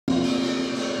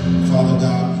Father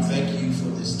God, we thank you for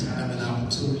this time and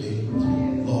opportunity,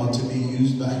 Lord, to be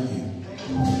used by you.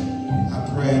 Our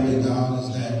prayer, dear God, is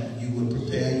that you would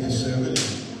prepare your servant,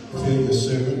 fill your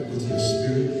servant with your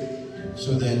spirit,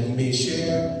 so that he may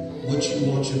share what you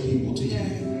want your people to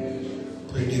hear.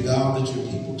 Pray, dear God, that your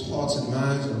people's hearts and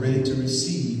minds are ready to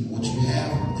receive what you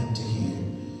have for them to hear.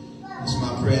 It's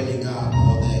my prayer, dear God,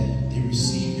 Lord, that they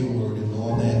receive your word, and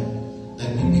Lord,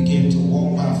 that we begin to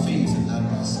walk by faith and not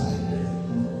by sight.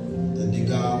 That, dear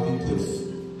God, we put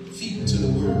feet to the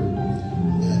word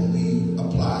and we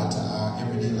apply it to our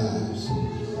everyday lives.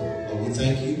 Lord, we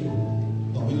thank you,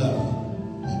 Lord, we love you,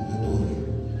 and we adore you.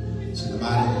 It's in the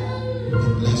mighty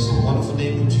and blessed and wonderful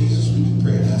name of Jesus we do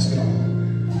pray and ask it all.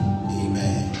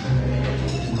 Amen.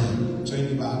 Amen. Turn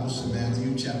your Bibles to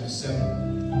Matthew chapter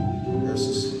 7,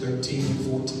 verses 13 and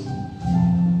 14.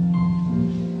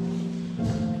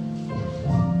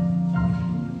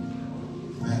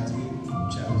 Matthew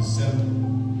chapter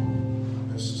 7,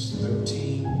 verses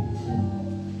 13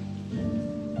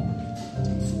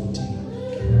 and 14.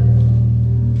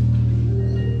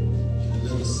 Give a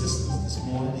little assistance this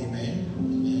morning, amen.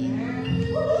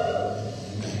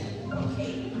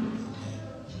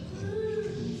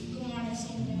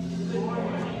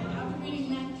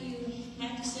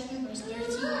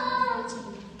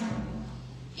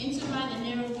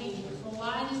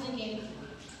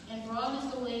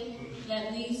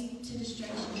 That leads to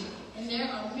destruction, and there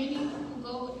are many who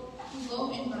go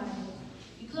in by it.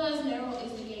 Because narrow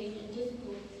is the gate and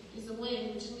difficult is the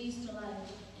way which leads to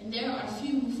life, and there are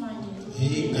few who find it.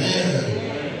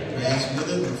 Amen. Grass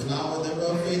withereth and flower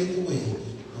thereof fadeth away,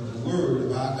 but the word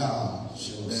of our God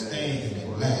shall stand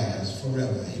and last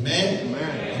forever. Amen.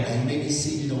 Amen. And you may be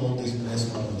seated on this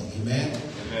blessed morning. Amen.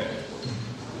 Amen.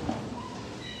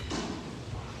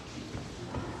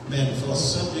 Amen. For a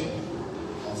subject,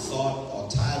 thought or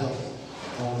title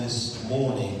on this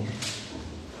morning,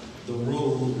 the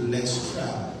road less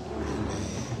traveled.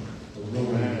 Amen. The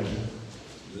road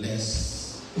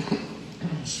less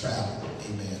traveled.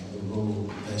 Amen. The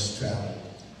road less traveled.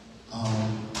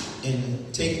 In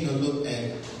taking a look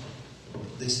at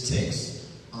this text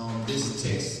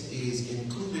is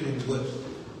included in what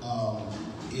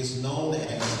is known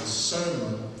as the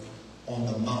Sermon on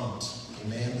the Mount.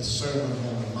 Amen. The Sermon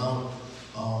on the Mount.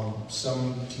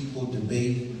 Some people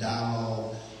debate,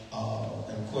 dialogue,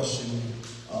 and question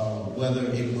whether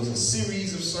it was a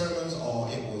series of sermons or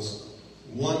it was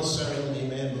one sermon,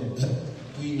 amen. But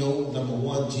we know, number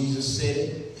one, Jesus said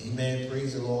it, amen,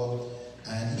 praise the Lord,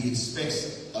 and he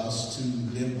expects us to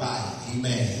live by it,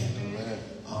 amen.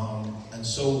 And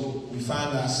so we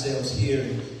find ourselves here,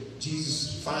 and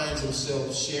Jesus finds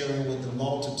himself sharing with the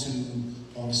multitude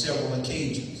on several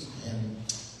occasions.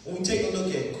 When we take a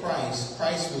look at Christ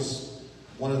was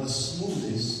one of the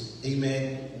smoothest,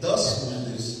 amen, the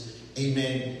smoothest,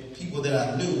 amen, people that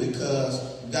I knew, because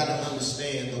you got to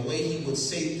understand the way he would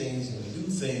say things and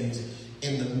do things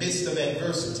in the midst of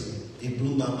adversity. It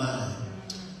blew my mind.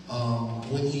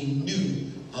 When he knew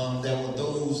there were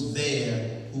those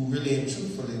there who really and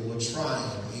truthfully were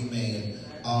trying, amen,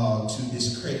 to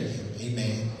discredit him,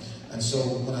 amen. And so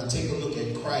when I take a look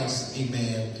at Christ,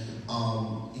 amen,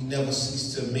 he never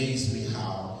ceased to amaze me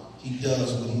how he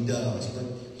does what he does. But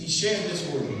he shared this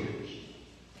word.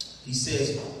 He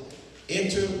says,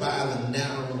 enter by the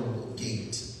narrow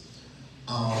gate.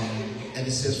 And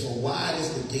it says, for wide is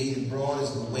the gate and broad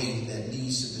is the way that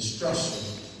leads to destruction,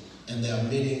 and there are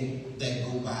many that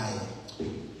go by it.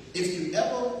 If you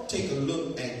ever take a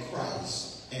look at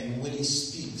Christ and when he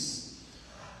speaks,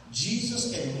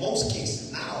 Jesus in most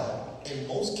cases,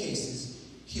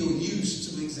 he'll use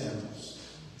two examples,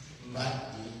 right?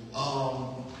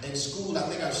 In school, I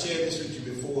think I've shared this with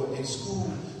you before. In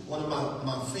school, one of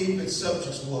my favorite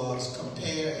subjects was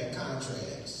compare and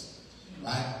contrast,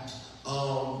 right?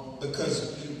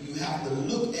 Because you have to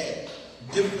look at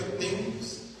different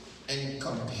things and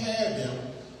compare them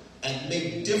and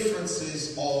make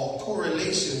differences or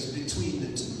correlations between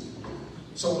the two.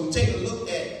 So when we take a look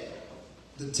at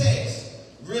the text,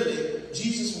 really,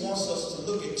 Jesus wants us to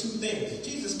look at two things.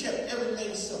 Jesus kept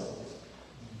everything simple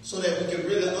so that we can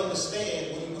really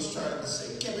understand what he was trying to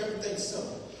say. He kept everything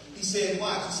simple. He said,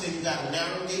 watch, he said, you got a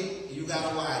narrow gate and you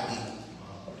got a wide gate.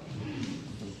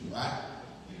 Right?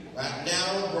 Right?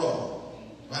 Narrow and broad.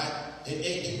 Right?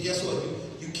 And guess what?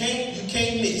 You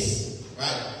can't miss.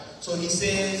 Right? So he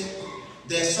says,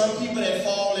 there's some people that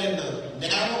fall in the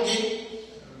narrow gate,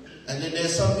 and then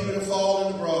there's some people that fall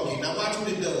in the broad gate. Now watch what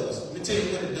it does. Let me tell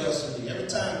you what it does to me. Every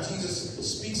time Jesus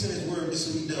speaks in his word, this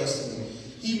is what he does to me.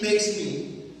 He makes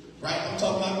me, right? I'm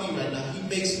talking about me right now. He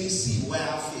makes me see where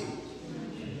I fit.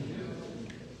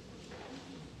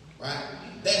 Right?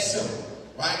 That's simple.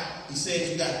 Right? He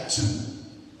says you got two.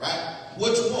 Right?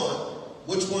 Which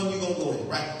one you going to go in?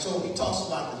 Right? So he talks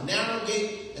about the narrow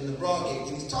gate and the broad gate.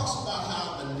 And he talks about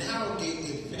how the narrow gate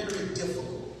is very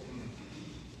difficult.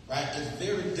 Right? It's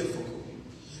very difficult.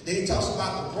 Then he talks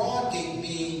about the broad gate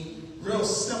being real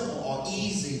simple or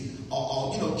easy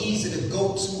or easy to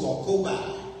go to or go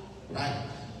by. Right?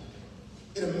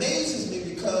 It amazes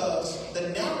me because the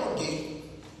narrow gate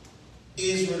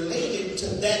is related to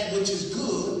that which is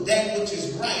good, that which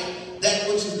is right, that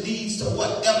which leads to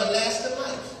what? Everlasting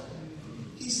life.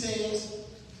 He says,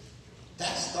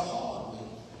 that's the hard way.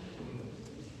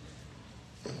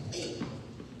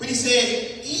 But he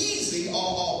said, easy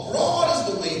or broad is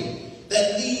the way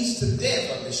that leads to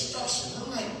death or destruction.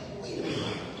 I'm like, wait a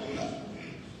minute. Hold up.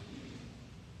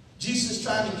 Jesus is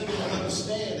trying to get me to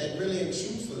understand that really and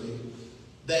truthfully,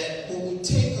 that when we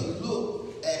take a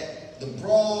look at the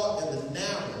broad and the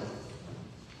narrow,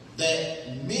 that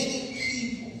many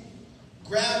people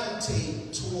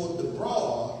gravitate toward the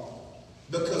broad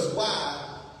because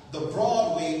why? The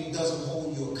broad way doesn't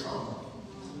hold you accountable.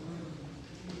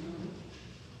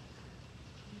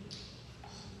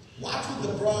 Watch what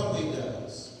the broad way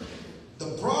does.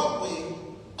 The broad way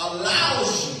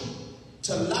allows you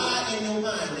to lie in your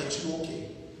mind that you're okay.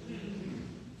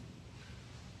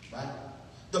 Right?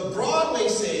 The broad way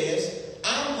says,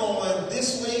 I'm going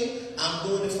this way, I'm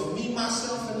doing it for me,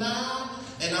 myself, and I,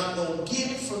 and I'm going to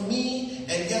get it for me,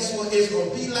 and guess what? It's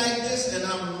going to be like this, and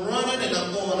I'm running, and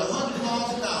I'm going 100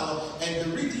 miles an hour,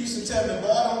 and the Rita used to tell me,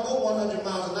 boy, I don't go 100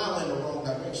 miles an hour in the wrong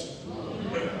direction.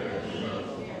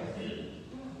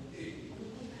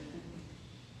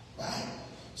 Right?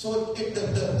 So if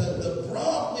the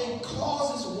broad way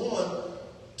causes one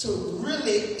to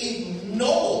really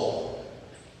ignore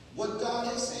what God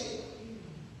has said.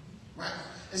 Right?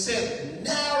 It says,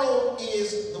 narrow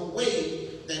is the way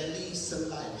that leads to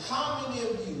life. How many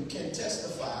of you can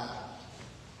testify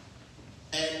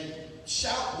and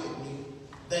shout with me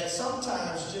that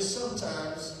sometimes, just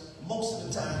sometimes, most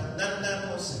of the time,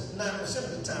 99%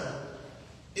 of the time,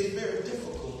 it's very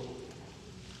difficult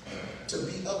to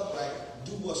be upright,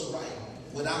 do what's right,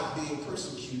 without being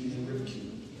persecuted and ridiculed.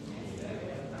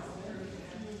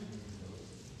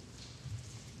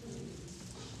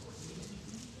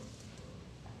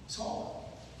 It's hard.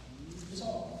 It's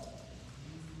hard.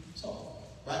 It's hard.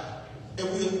 Right? And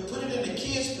we'll put it in the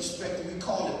kids' perspective, we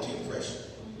call it peer pressure.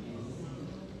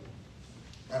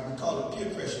 Right? We call it peer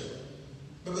pressure.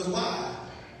 Because why?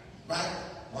 Right?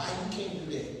 Why you can't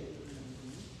do that?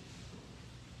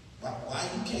 Why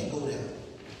you can't go there?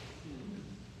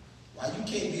 Why you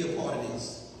can't be a part of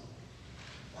this?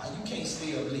 Why you can't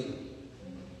stay up late?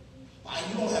 Why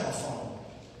you don't have a phone?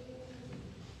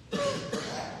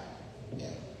 Right?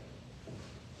 Yeah.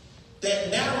 That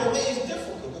narrow way is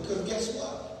difficult because guess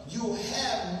what? You'll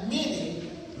have many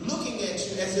looking at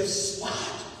you as if, wow,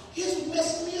 here's what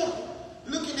messed me up.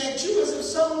 Looking at you as if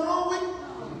something wrong with you.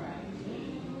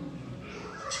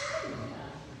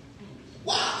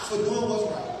 Why? For doing what's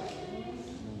right.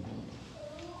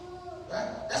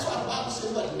 Right? That's why the Bible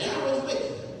says, what? Narrow is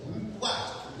way.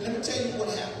 Watch. Let me tell you what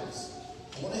happens.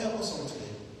 I want to help us on today.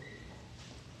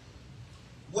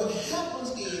 What happens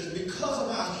is, because of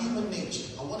our human nature,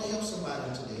 I want to help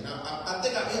somebody today. And I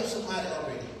think I've helped somebody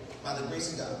already, by the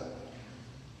grace of God.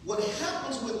 What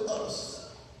happens with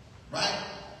us, right?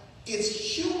 It's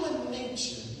human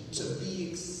nature to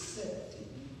be accepted.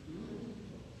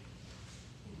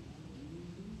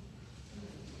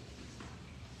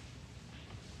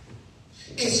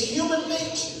 It's human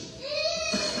nature,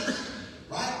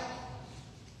 right?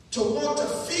 To want to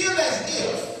feel as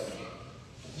if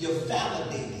you're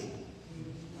validated.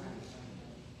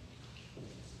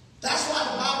 That's why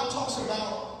the Bible talks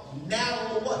about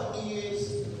narrow what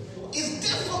is. It's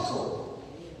difficult.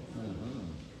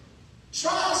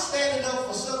 Try standing up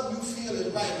for something you feel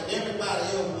is right when everybody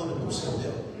else want to do something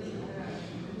else.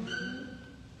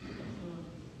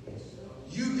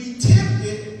 You be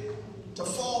tempted to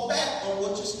fall back on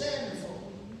what you're standing for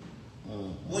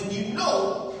when you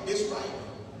know it's right.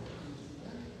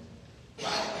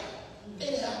 Right?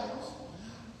 It happens.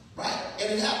 Right?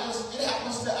 And it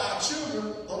happens to our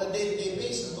children on a day-to-day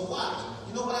basis. But watch.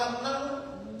 You know what I've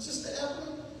learned, Sister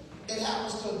Evelyn? It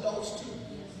happens to adults too.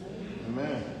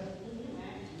 Amen.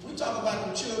 We talk about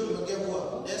the children, but guess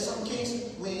what? In some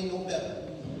cases, we ain't no better.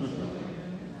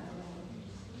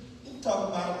 We talk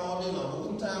about them all day long, but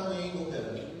sometimes we ain't no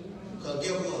better. Because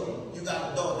guess what? You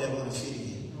got a dog that want to fit in.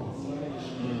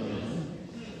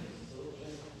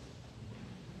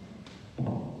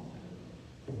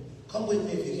 Come with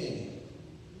me if you can.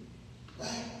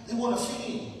 Right? They want to fit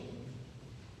in.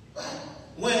 Right?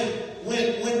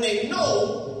 when they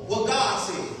know what God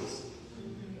says.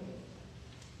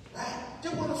 Right? They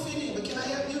want to fit in, but can I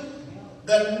help you?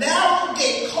 The narrow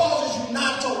gate causes you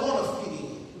not to want to fit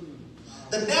in.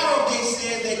 The narrow gate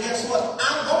says that, guess what?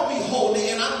 I'm going to be holy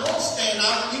and I'm going to stand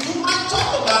out. You might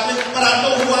talk about me, but I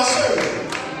know who I serve.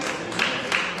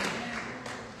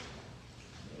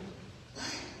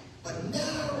 Right? But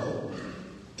narrow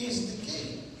is the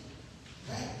gate,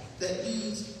 right? That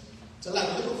leads to life.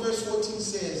 Look what verse 14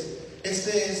 says. It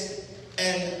says,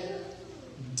 and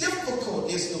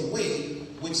difficult is the way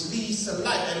which leads to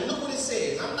life. And look what it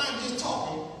says. I'm not just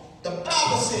talking. The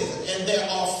Bible says it. And there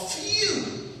are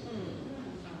few.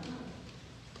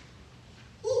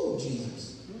 Ooh,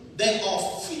 Jesus. There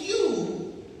are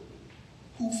few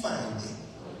who find it.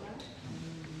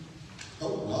 Oh,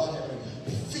 Lord, have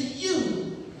mercy. Few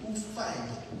who find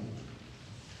it.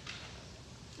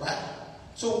 Right?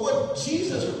 So what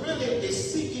Jesus really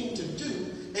is seeking to do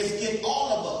is get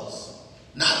all of us,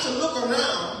 not to look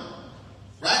around,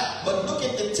 right? But look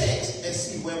at the text and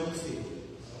see where we fit.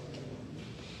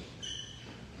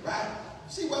 Right?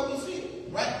 See where we fit.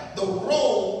 Right? The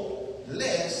road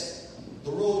less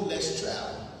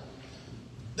traveled.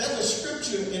 There's a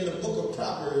scripture in the book of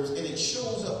Proverbs, and it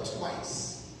shows up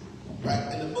twice.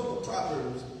 Right? In the book of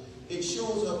Proverbs, it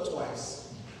shows up twice.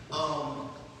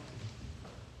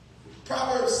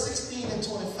 Proverbs 16 and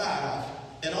 25,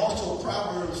 and also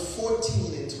Proverbs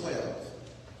 14 and 12.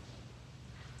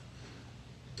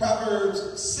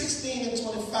 Proverbs 16 and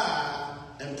 25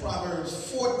 and Proverbs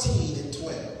 14 and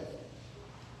 12.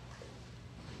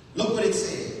 Look what it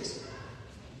says.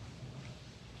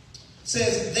 It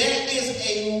says, there is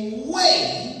a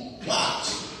way, watch,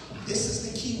 this is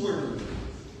the key word,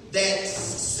 that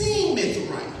seemeth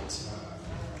right.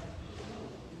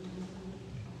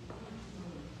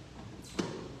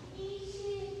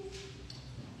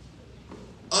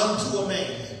 Unto a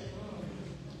man,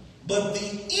 but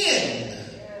the end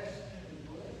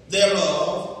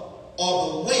thereof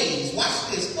are the ways, watch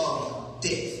this, of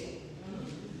death.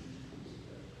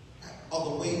 Are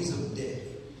the ways of death.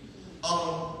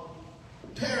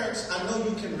 Parents, I know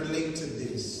you can relate to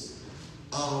this.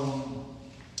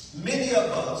 Many of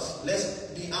us, let's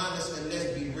be honest and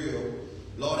let's be real,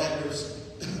 Lord have mercy.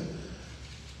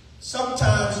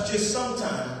 Sometimes, just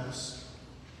sometimes,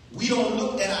 we don't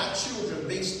look at our children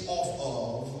based off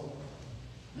of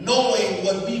knowing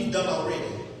what we've done already.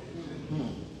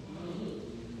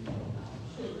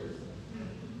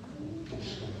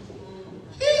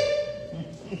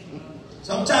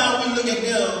 Sometimes we look at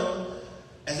them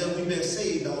as if we've been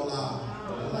saved all our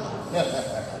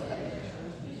life.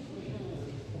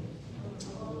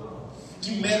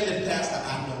 You married a pastor,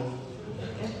 I know.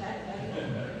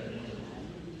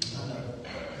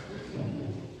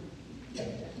 Yeah.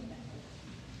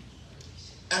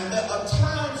 And there are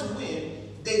times when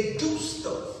they do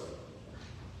stuff.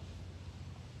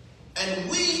 And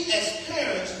we as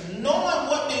parents, knowing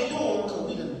what they're doing, because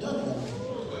we done done it.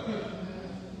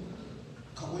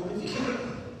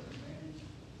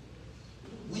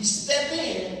 We step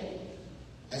in,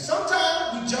 and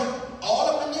sometimes we jump all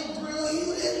up in their grill.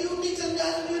 You need to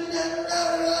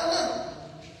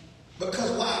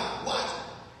because why? Watch.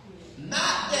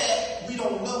 Not that we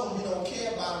don't love them, we don't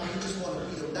care about them, we just want to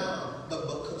beat them down, but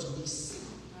because we see.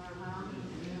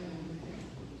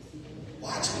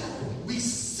 Watch. We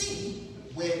see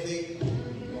where they're headed.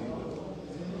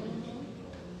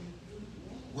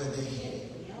 Where they're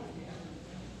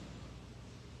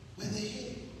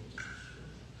headed.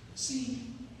 See,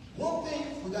 one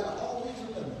thing we got to always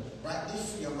remember, right?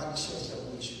 This free, I'm about to share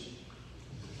something with you.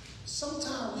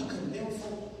 Sometimes we condemn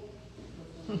folk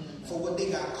for what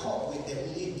they got caught with that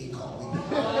we didn't get caught with.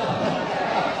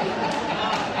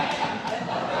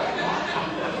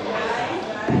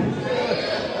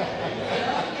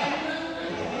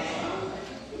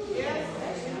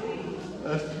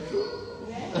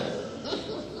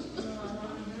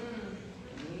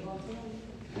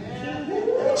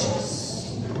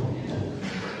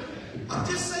 I'm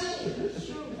just saying.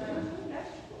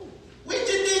 We just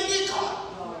didn't get caught.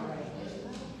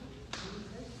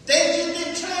 They just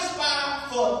didn't transpire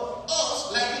for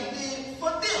us like it did for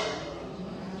them.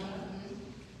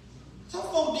 Some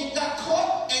folks did got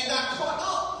caught and got caught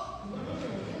up.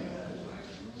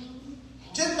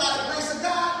 Just by the grace of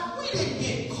God, we didn't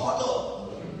get caught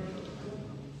up.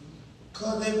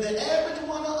 Because if the average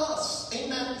one of us,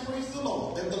 amen, praise the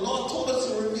Lord, if the Lord told us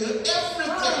to reveal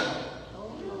everything,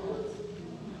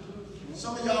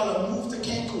 some of y'all have moved to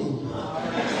Cancun.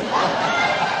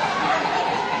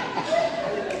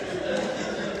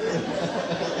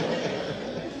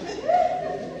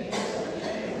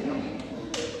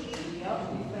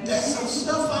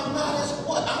 stuff I'm not as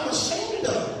what? I'm ashamed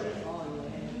of.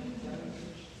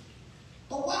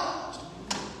 But wow.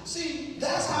 See,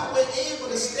 that's how we're able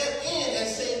to step in and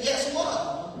say, guess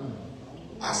what?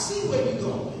 I see where you're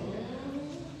going.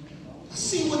 I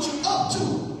see what you're up to.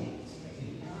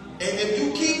 And if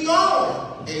you keep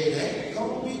going, it ain't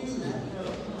going to be good.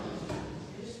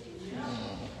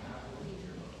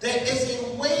 There is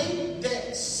a way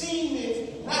that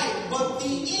seemeth right, but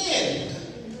the end,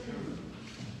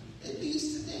 it leads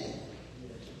to death.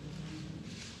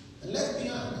 And let's be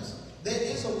honest, there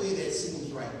is a way that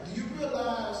seems right. Do you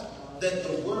realize that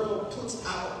the world puts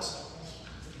out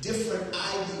different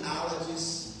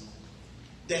ideologies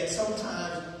that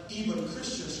sometimes even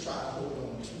Christians try to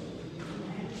hold on to?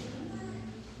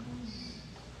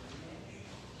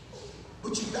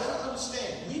 But you got to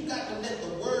understand, we've got to let the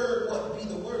word be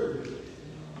the word.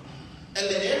 And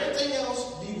let everything else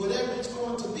be whatever it's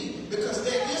going to be. Because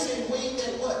there is a way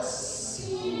that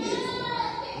seemeth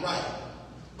right.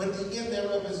 But the end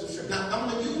thereof is the truth. Now I'm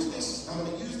going to use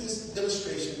this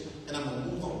illustration and I'm going to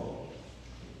move on.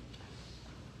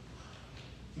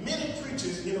 Many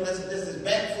preachers, there's this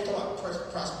back and forth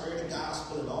about prosperity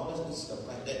gospel and all this good stuff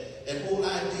like that. That whole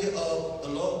idea of the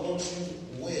Lord wants you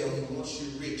well, He wants you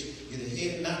rich. You're the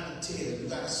head, not the tail. You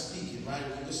got to speak it, right?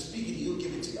 If you can speak it, He'll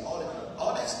give it to you.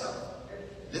 All that stuff.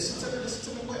 Listen to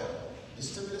me well.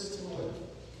 Listen to me well.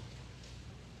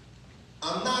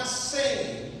 I'm not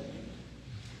saying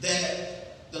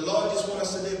that the Lord just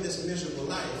wants us to live this miserable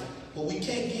life, but we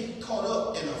can't get caught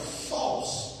up in a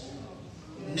false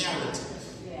narrative.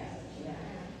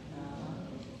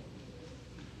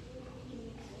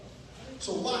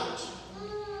 So watch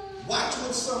what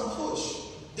some push.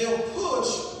 They'll push,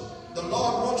 the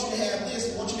Lord wants you to have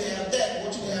this, wants you to have that,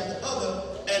 wants you to have the other,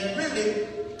 and really,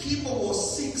 people will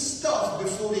seek stuff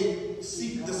before they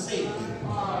seek the Savior.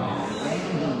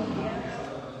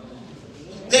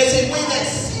 There's a way that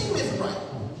seemeth right,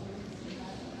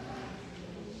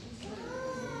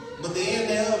 but the end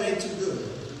thereof ain't too good.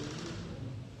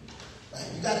 Right?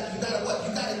 You gotta what?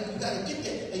 You gotta get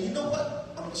there. And you know what?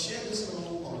 I'm gonna share this and I'm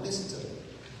gonna move on. Listen to it.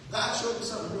 God showed me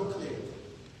something real clear.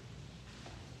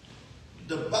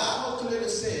 The Bible clearly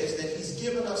says that He's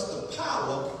given us the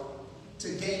power to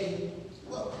gain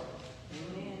wealth.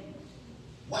 Amen.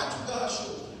 Watch what God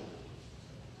shows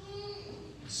you.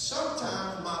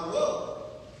 Sometimes my wealth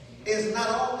is not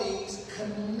always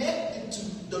connected to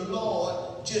the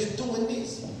Lord just doing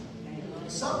this.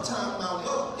 Sometimes my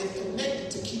wealth is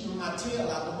connected to keeping my tail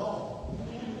out of the ball.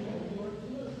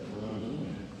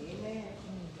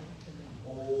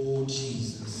 Oh,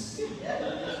 Jesus.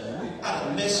 I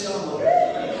done messed y'all up.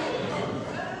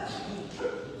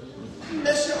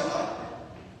 Mess y'all up.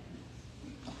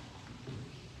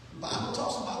 The Bible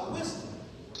talks about wisdom.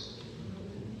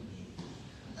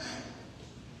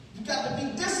 You got to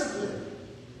be disciplined.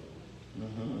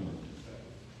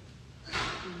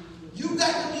 You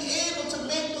got to be able to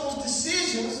make those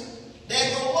decisions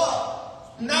that go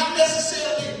up. Not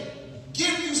necessarily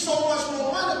give you so much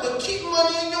more money, but keep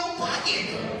money in your pocket.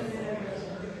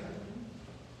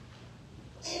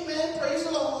 Amen. Praise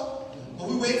the Lord. But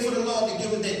we wait for the Lord to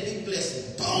give us that big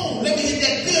blessing. Boom! Let me hit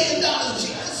that $1 billion,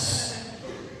 Jesus.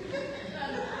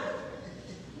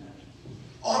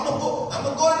 Or I'm gonna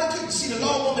go to the casino. See, the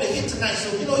Lord want me to hit tonight,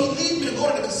 so He leads me to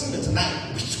go to the casino tonight.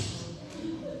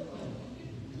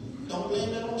 Don't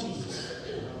blame that on Jesus.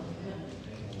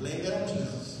 Blame that on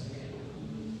Jesus.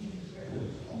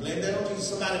 Don't blame that on Jesus.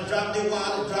 Somebody dropped their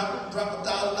wallet, drop $1,000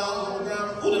 on the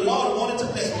ground. Oh, the Lord wanted to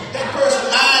bless me. That person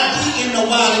ID in the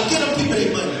wallet. Get them people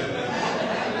their money.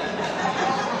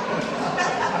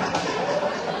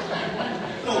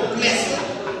 No blessing.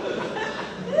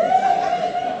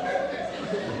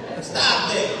 Stop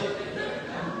that.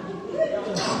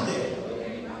 Stop that.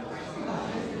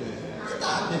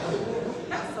 Stop that.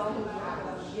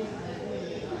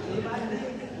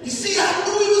 You see, I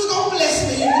knew He was going to bless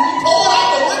me. He poured out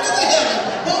the windows of heaven.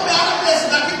 Poured me out a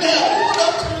blessing. I couldn't have pulled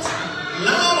up to this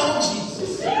line on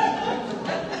Jesus.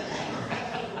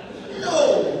 No.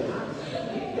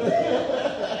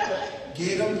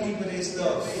 Give them people their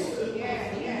stuff.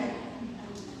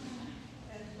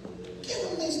 Give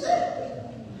them their stuff.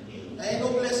 There ain't no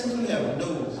blessing from heaven. No.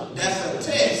 That's a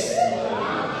test.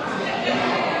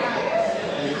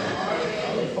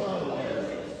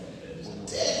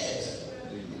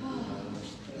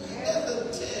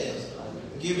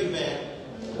 Give it back.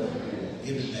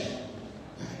 Give it back.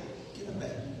 Right. Give it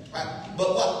back. Right. But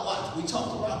what? We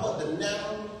talked about what? The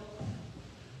narrow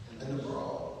and the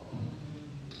broad.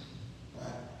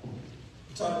 Right.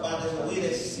 We talked about there's a way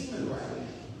that seemeth right,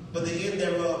 but the end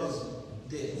thereof is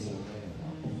death.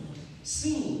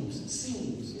 Seems.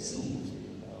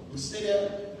 We'll stay there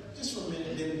just for a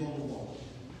minute, then we're going to move on.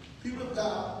 People of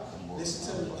God, listen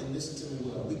to me and listen to me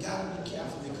well. We got to be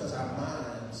careful because our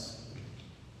minds,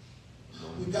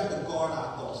 we've got to guard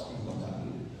our thoughts, people of God.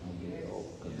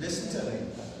 Listen to me.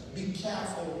 Be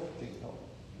careful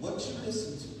what you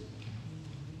listen to.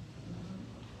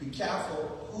 Be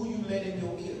careful who you let in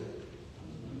your ear.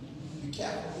 Be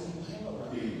careful who you hang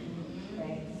around.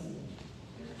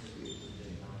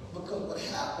 Because what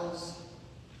happens,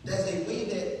 there's a way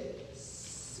that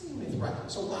seems right.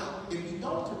 So why? If you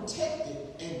don't protect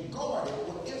it and guard it,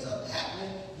 what ends up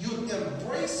happening, you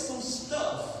embrace some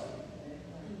stuff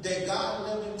that God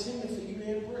never intended for you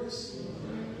to embrace.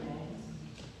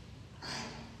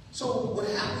 So what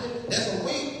happens, there's a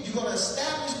way, you're going to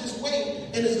establish this way,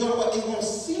 and it's going to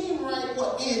seem right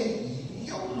what in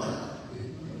your mind.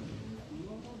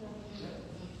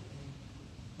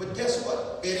 But guess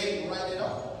what? It ain't right at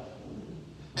all.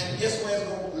 And guess where it's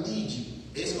going to lead you?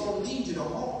 It's going to lead you to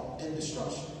harm and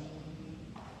destruction.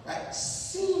 Right?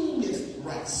 Seemeth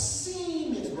right.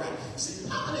 Seemeth right. See,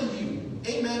 how many of you,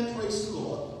 amen, praise the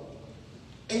Lord,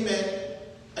 amen,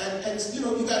 and you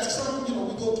know, you got some, you know,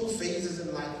 we go through phases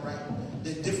in life, right?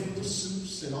 There's different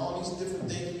pursuits and all these different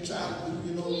things you try to do,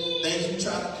 you know, things you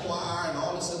try to acquire and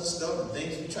all this other stuff, and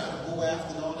things you try to go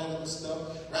after and all that other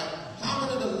stuff, right? How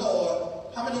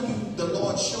many of you the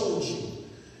Lord showed you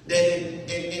that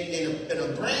in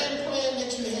a grand plan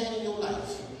that you had in your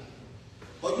life,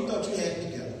 or you thought you had it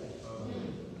together?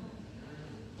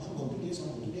 I'm going to do this, I'm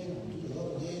going to do that, I'm going to do the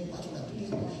other, yeah, watch when I do this,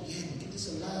 yeah, get this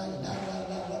aligned, and blah, blah,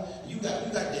 blah, blah. You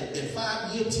got that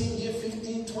 5-year, 10-year,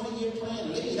 15, 20-year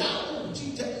plan laid out.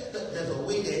 There's a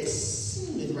way that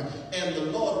seems right. And the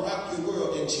Lord rocked your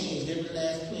world and changed every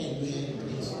last plan you had in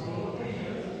place.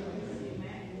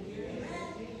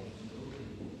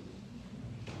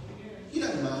 He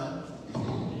doesn't mind.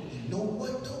 You know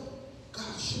what though?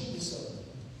 God showed me something.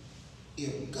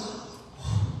 If God,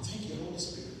 thank you, Holy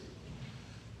Spirit.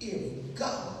 If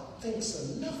God thinks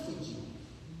enough of you,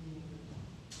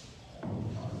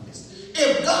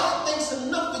 if God thinks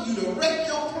enough of you to wreck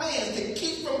your plans, to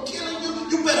keep from killing you,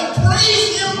 you better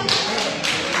praise Him.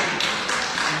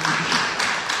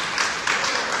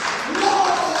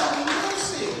 Lord have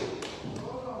mercy.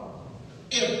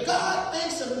 If God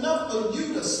thinks enough of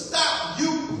you to stop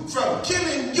you from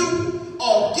killing you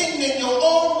or getting in your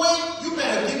own way, you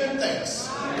better give Him thanks.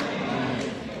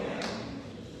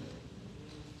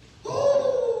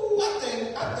 Ooh, I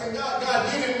think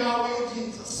God get in my way,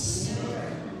 Jesus.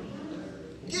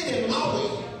 Get in my way.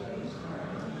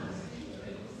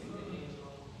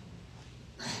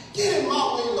 Get in my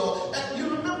way, Lord. And you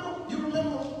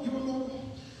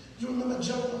remember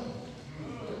Jonah?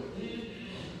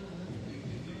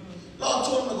 Lord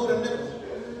told him to go to Nineveh.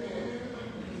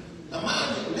 Now mind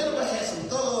you, Nineveh had some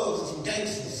thugs and some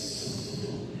gangsters.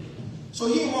 So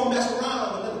he didn't want to mess around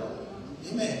with Nineveh.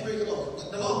 Amen. Praise the Lord.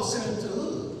 The Lord sent him to the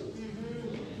hood.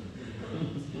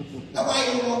 That's why he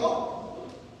didn't want to go.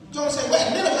 Jonah said, wait,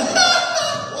 Nineveh?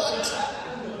 What?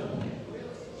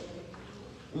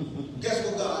 Guess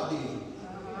what God did?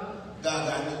 God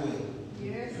got in the way.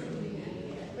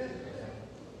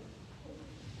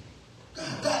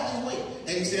 God got in the way.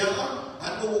 And he said, I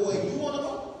know where you want to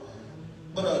go,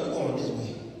 but you're going this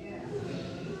way.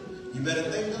 You better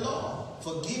thank the Lord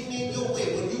for getting in your way.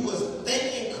 When you was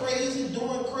thinking crazy,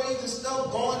 doing crazy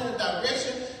stuff, going in a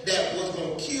direction that was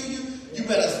going to kill you, you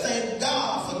better thank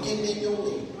God for getting in your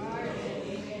way.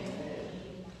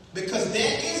 Because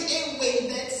there is a way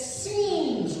that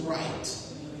seems right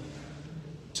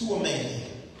to a man,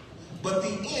 but the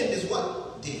end is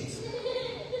what? Death.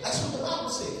 That's what the Bible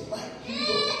says, right?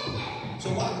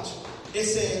 So watch. It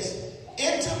says,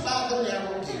 enter by the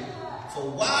narrow gate, for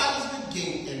wide is the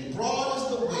gate and broad is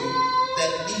the way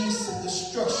that leads to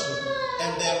destruction,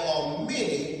 and there are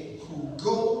many who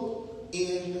go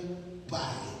in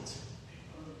by it.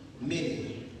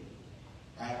 Many.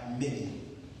 Right? Many.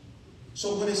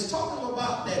 So when it's talking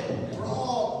about that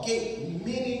broad gate,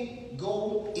 many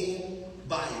go in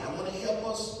by it. I want to help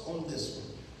us on this one.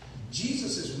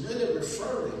 Jesus is really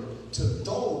referring to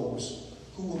those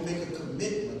who will make a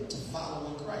commitment to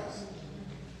following Christ.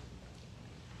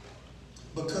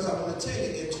 Because I want to tell you,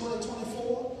 in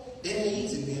 2024, it ain't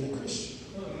easy being a Christian.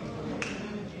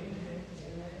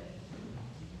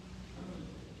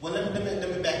 Well, let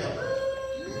me back up.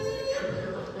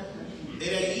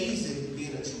 It ain't easy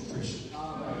being a true Christian.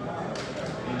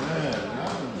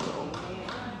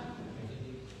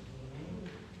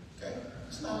 Okay?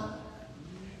 It's not.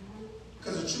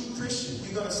 Because a true Christian,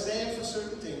 you're going to stand for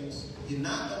certain things. You're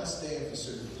not going to stand for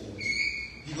certain things.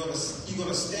 You're going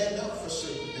to stand up for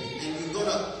certain things. And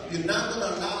You're not going to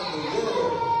allow the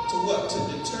world to what? To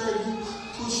deter you,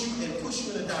 push you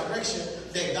in a direction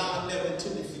that God never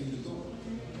intended for you to go.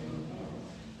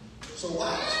 So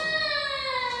watch.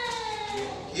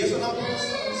 Here's what I want us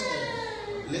to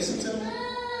understand. Listen to me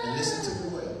and listen to me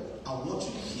well. I want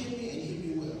you to hear me and hear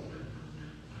me well.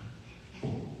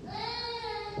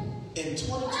 In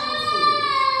 2024,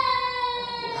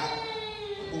 right,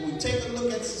 when we take a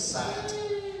look at society,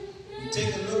 we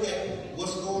take a look at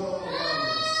what's going on around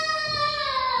us,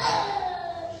 right?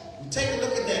 We take a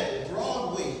look at that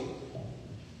Broadway.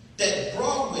 That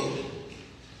Broadway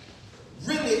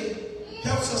really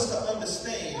helps us to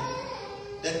understand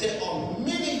that there are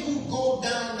many who go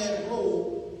down that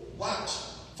road, watch,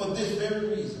 for this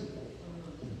very reason.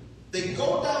 They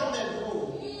go down that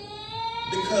road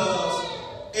because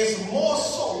it's more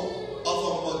so of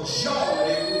a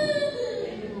majority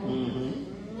rule.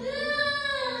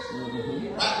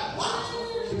 Right? Watch.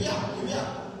 Hear me out. Hear me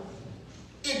out.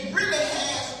 It really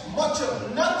has much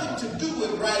of nothing to do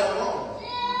with right or wrong.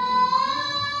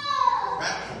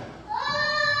 Right?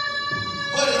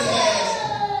 But it has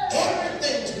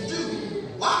everything to do,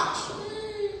 watch,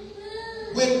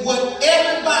 with what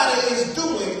everybody is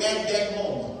doing at that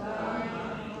moment.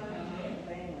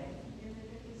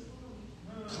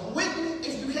 Come with me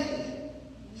if you can.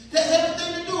 That's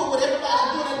everything to do with what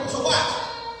everybody's doing. So watch.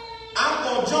 I'm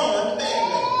going to join the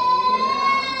bandwagon.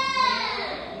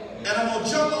 And I'm going to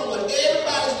jump on what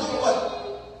everybody's doing what?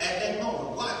 At that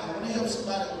moment. Why? I want to help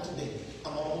somebody on today.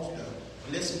 I'm almost done.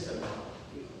 Listen to me.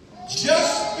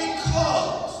 Just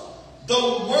because the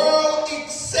world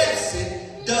accepts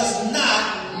it does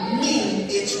not mean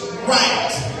it's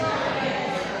right.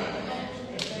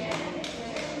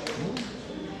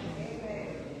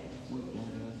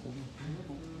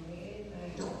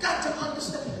 You've got to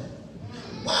understand.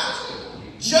 Why?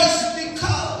 Just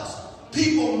because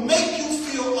people make you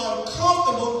feel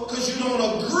uncomfortable because you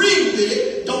don't agree with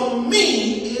it, don't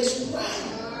mean it's right.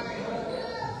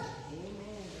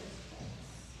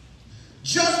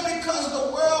 Just because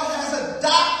the world has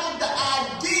adopted the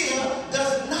idea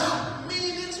does not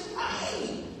mean it's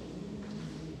right.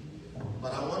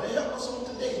 But I want to help us on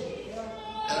today.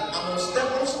 And I'm going to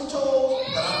step on some toes,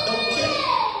 but I don't care.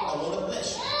 I want to bless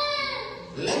you.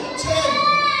 Let me tell you,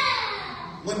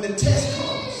 when the test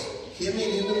comes, hear me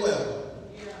and hear me well.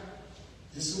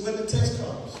 This is when the test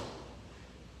comes.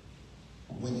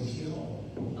 When you hit home.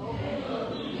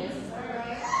 Yes, sir.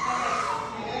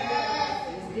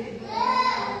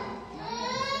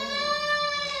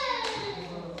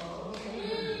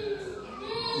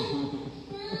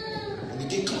 When you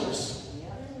get close,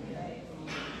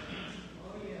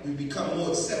 we become more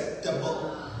acceptable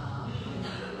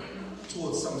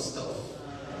towards some stuff.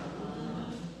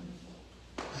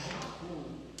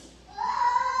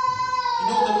 You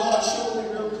know what the Lord showed me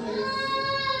real quick?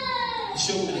 He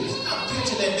showed me this. I'm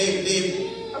picturing that baby David.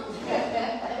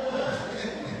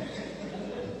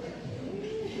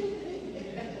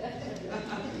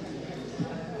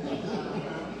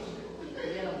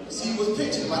 See, he was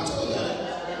picturing. I told you that.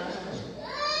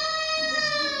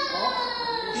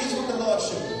 Here's what the Lord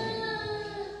showed me.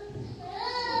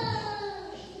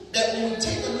 That when we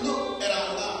take a look at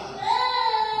our lives,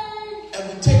 and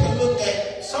we take a look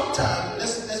at, sometimes,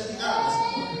 let's be honest,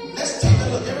 let's take a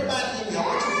look, everybody in here, I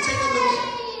want you to take a look at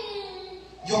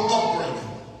your upbringing.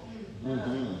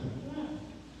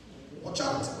 I want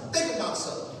y'all to think about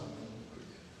something.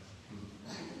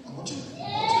 I want you to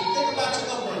think about your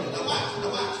upbringing. Now watch.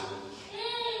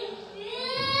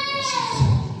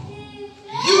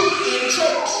 You in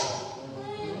church.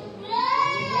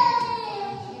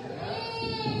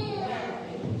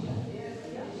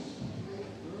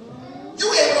 You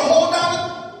able to hold down.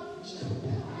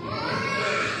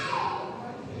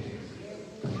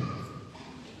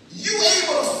 You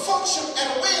able to function at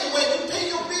a way where you pay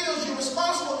your bills, you're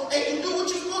responsible, and you do what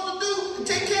you're supposed to do and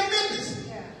take care of business.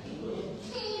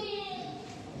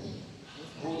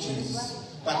 Oh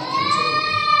Jesus. About to get into it.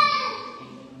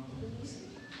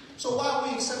 So why we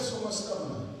accept so much stuff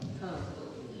now?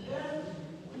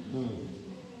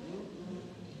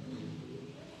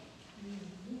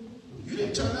 You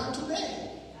didn't turn out too bad.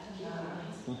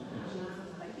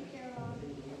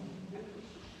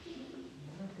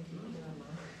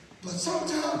 But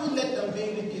sometimes we let the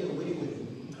baby get away with it.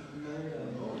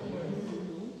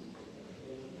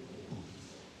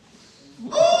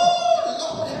 Oh,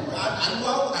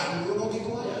 Lord, I knew it was going to be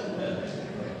quiet.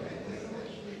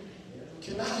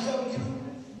 Can I help you?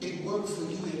 It worked for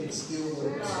you and it still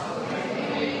works.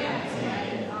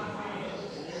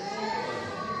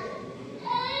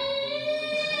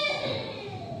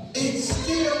 It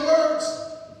still works.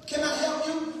 Can I help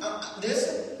you?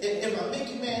 Listen,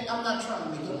 I'm not trying to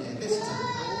make you mad. Listen to me.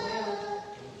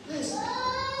 Listen.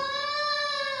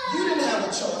 You didn't have a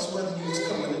choice whether you was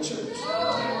coming to church.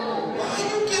 Why are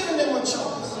you giving them a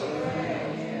choice?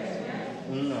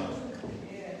 No.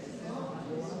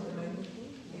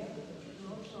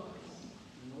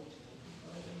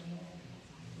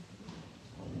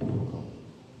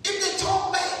 If they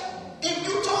talk back, if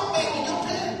you talk back to your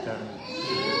parents,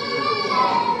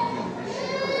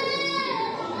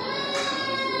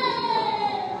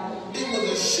 it was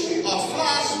a shoe, a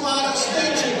fly swatter,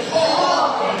 stitching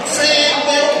car,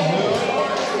 sandbag.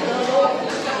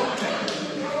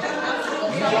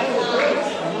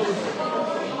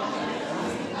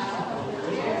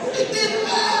 It didn't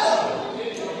matter.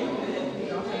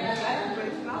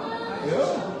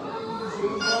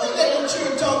 Don't let them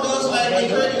children talk to us like they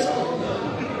crazy.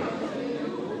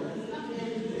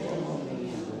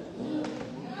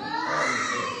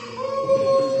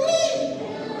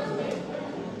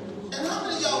 And how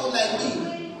many of y'all were like me?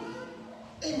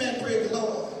 Amen, praise the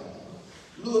Lord.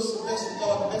 Louis Sylvester,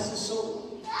 God bless his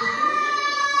soul.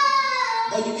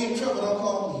 When you get in trouble, don't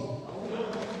call me.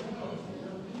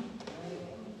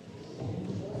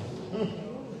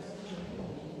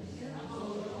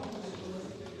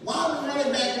 Why are we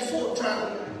running back and forth trying to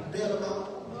bail them out?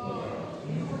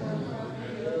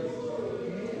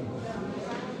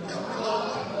 Help me, Lord.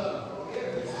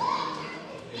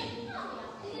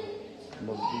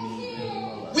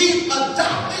 We've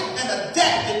adopted and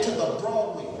adapted to the broad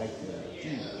way.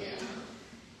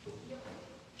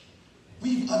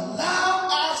 We've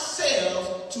allowed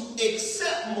ourselves to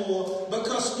accept more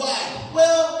because why?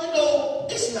 Well, you know,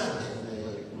 it's not that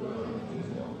bad.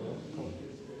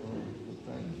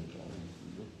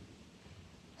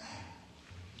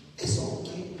 It's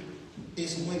okay.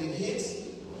 It's when it hits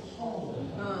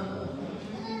home.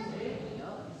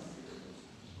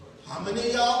 How many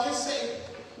of y'all can say,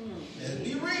 let's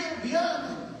be real, be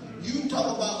honest. You can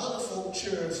talk about other folk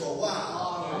cheering for a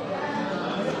while.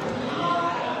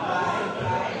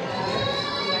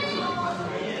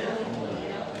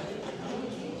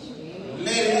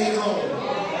 Let it hit home.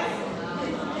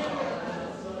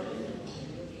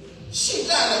 She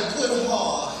got a good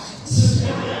heart.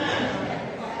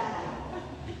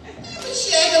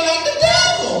 She acting like the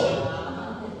devil.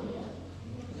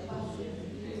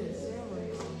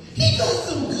 He got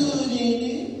some good in it.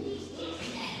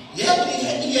 Yeah, but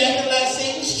he acting like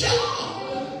Satan's child.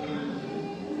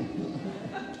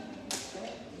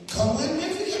 Come with me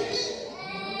if you get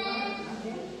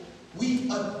me. We've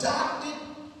adopted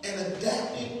and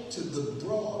adapted to the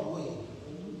broad way.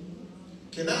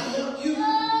 Can I help you?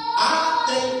 I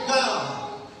thank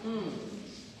God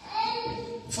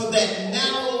for that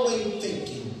narrow way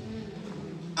thinking.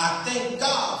 I thank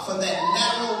God for that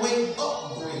narrow way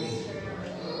upbringing.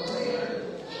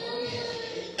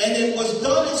 And it was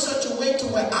done in such a way to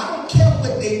where I don't care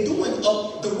what they're doing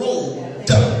up the road.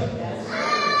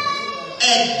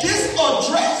 At this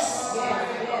address,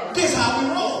 this is how we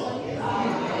roll.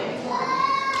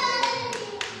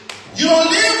 You don't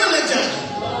live in the jungle.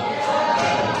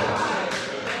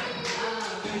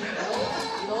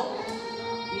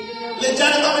 Let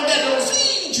Johnny Mom and Dad don't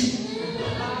feed you.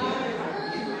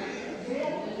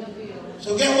 So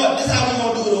guess what? This is how we're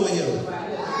going to do it over here.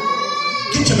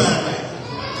 Get your mind right.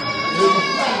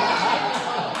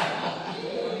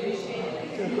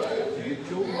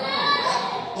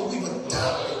 But we've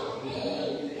adopted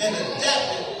and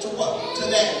adapted to what? To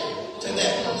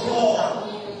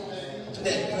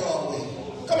that broad way.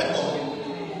 Come here, boy.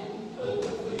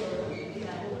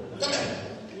 Come here.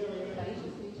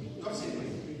 Come see me.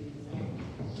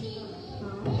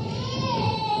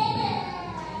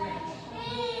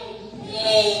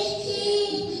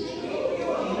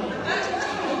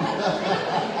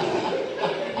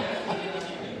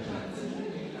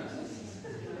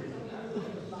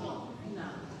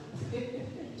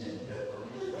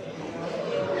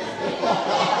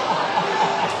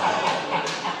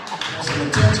 Some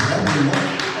attention, that's what we want.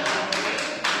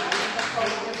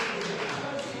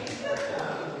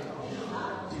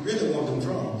 He really want them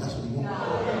drums. That's what he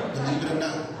wants. Believe it or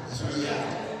not, that's what he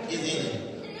is in it.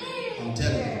 I'm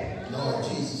telling you, Lord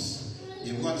Jesus,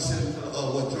 you're going to send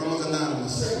what Drummers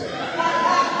Anonymous.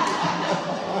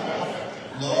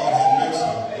 Lord have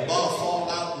mercy. The ball fall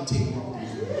out and take them off.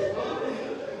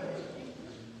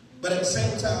 But at the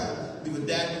same time, we've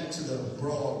adapted to the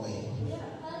broad way.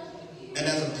 And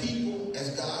as a people, as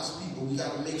God's people, we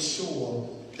got to make sure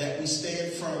that we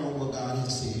stand firm on what God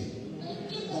has said.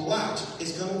 But watch,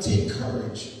 it's going to take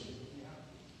courage.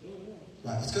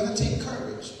 Right? It's going to take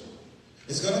courage.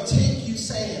 It's going to take you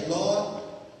saying, Lord,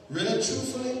 really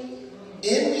truthfully,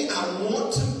 in me, I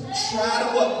want to Try to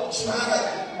what? Try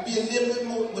to be a little bit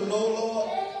more, but no, Lord,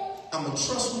 I'm going to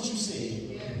trust what you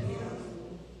said.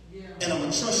 And I'm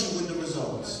going to trust you with the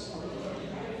results.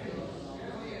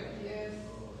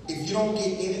 If you don't get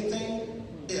anything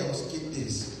else, get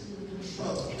this.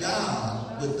 Trust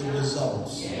God with the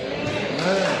results.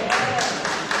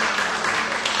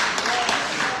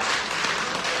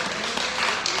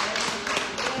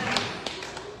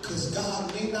 Because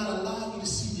God may not allow you to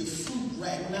see your fruit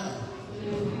right now.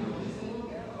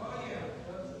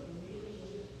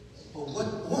 But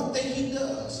one thing he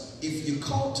does, if you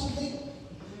cultivate,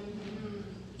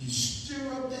 you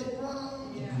stir up that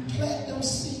ground, you plant them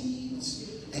seeds,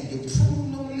 and you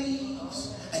prune them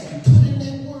leaves, and you put in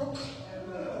that work,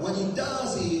 what he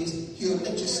does is he'll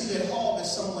let you see that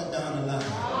harvest somewhere down the line.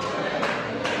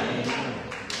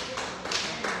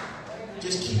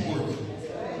 Just keep working.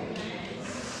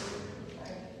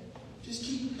 Just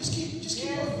keep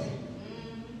working.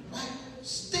 Right?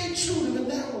 Stay true to the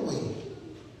narrow way.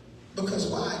 Because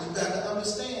why? You got to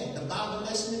understand. The Bible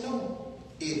lets me know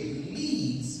it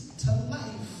leads to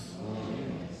life.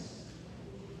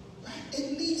 Right?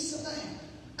 It leads to life.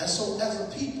 And so as a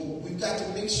people, we've got to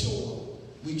make sure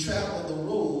we travel the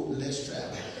road less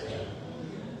traveled.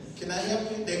 Can I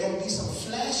help you? There's going to be some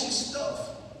flashy stuff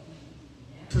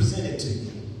presented to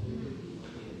you.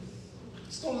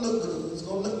 It's going to look good. It's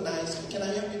going to look nice. Can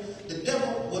I help you? The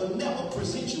devil will never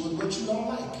present you with what you don't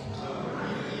like.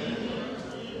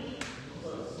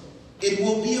 It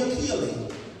will be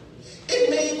appealing. It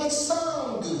may even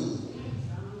sound good.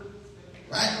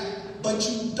 Right? But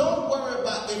you don't worry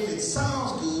about if it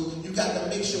sounds good. You got to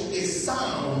make sure it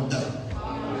sounds.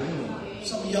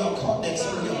 Some of y'all caught that.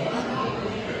 Some of y'all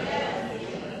didn't.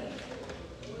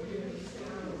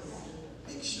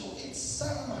 Make sure it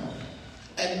sounds.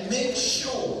 And make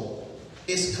sure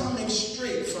it's coming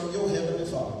straight from your Heavenly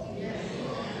Father.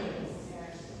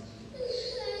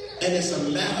 And it's a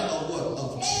matter of what?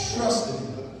 Of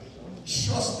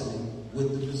trusting him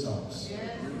with the results.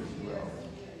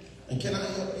 And can I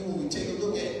help you when we take a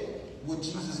look at what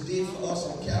Jesus did for us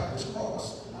on Calvary's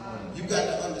cross? You got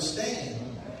to understand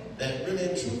that really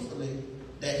and truthfully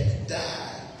that he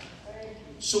died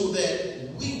so that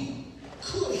we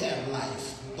could have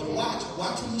life. But watch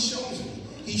what he shows me.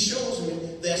 He shows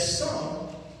me there's some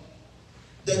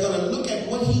that are going to look at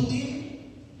what he did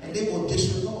and they will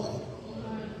disregard it.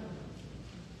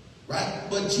 Right?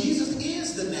 But Jesus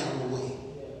is the narrow way.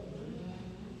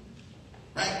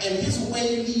 Right? And his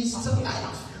way leads to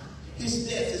life. His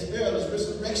death, his burial, his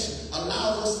resurrection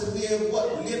allows us to live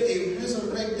what? Live a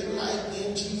resurrected life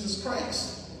in Jesus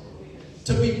Christ.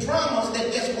 To be promised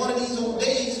that guess one of these old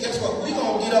days, guess what? We're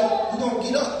going to get up. We're going to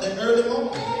get up that early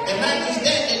morning. And not just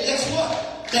that, and guess what?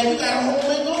 That we got a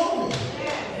home in glory.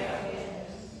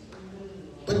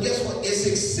 But guess what? It's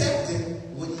accepting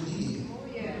what you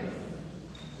did.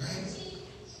 Right?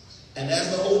 And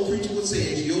as the old preacher would say,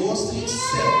 it's yours to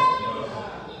accept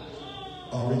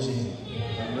or reject.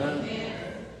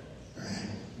 Right?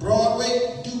 Broadway,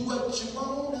 do what you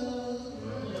wanna.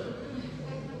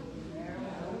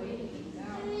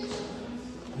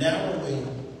 Narrow way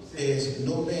says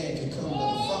no man can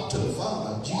come to the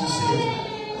Father. Jesus says,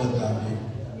 but by me.